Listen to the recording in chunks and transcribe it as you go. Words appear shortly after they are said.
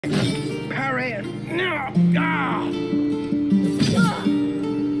Parry. No. Ah.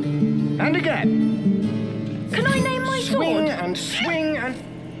 And again. Can I name my sword? Swing and...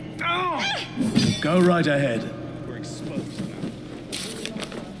 Oh. Go right ahead. We're exposed now.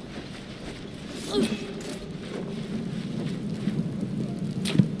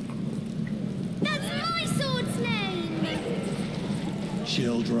 That's my sword's name!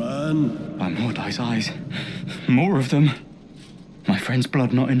 Children. By Mordai's eyes. More of them. My friend's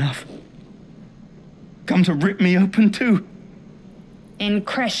blood not enough. Come to rip me open too. In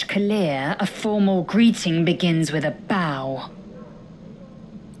Kresh Kalir, a formal greeting begins with a bow.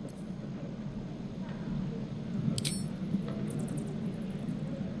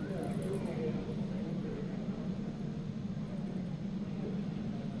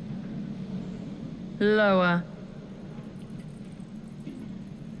 Lower.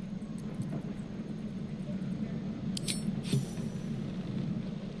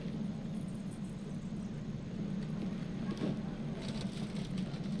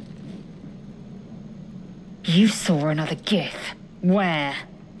 You saw another Gith. Where?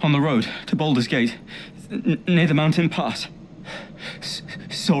 On the road to Baldur's Gate, near the mountain pass.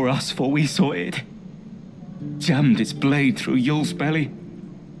 Saw us for we saw it. Jammed its blade through Yul's belly.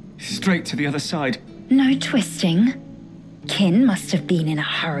 Straight to the other side. No twisting. Kin must have been in a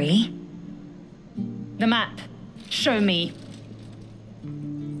hurry. The map. Show me.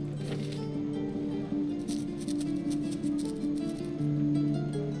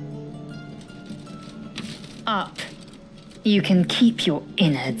 Up. You can keep your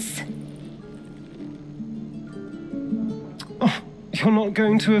innards. Oh, you're not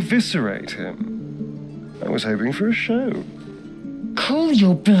going to eviscerate him? I was hoping for a show. Cool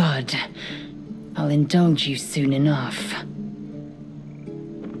your blood. I'll indulge you soon enough.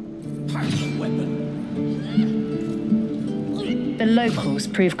 The locals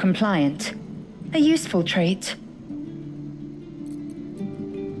prove compliant. A useful trait.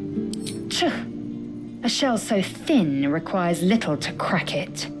 A shell so thin requires little to crack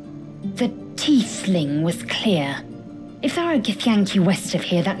it. The tiefling was clear. If there are Githyanki west of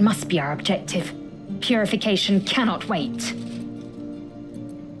here, that must be our objective. Purification cannot wait.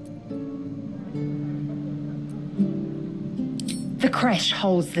 The Kresh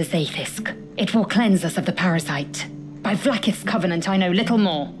holds the Zaithisk. It will cleanse us of the parasite. By Vlaakith's covenant, I know little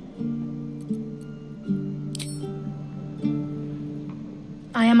more.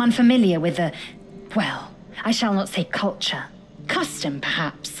 I am unfamiliar with the... well, I shall not say culture. Custom,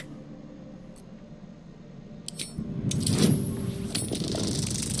 perhaps.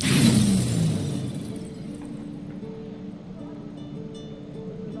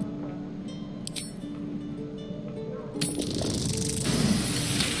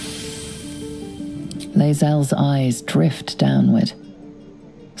 Lae'zel's eyes drift downward.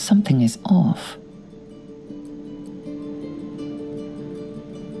 Something is off.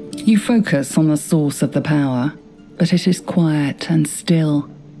 You focus on the source of the power, but it is quiet and still.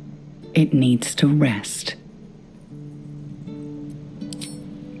 It needs to rest.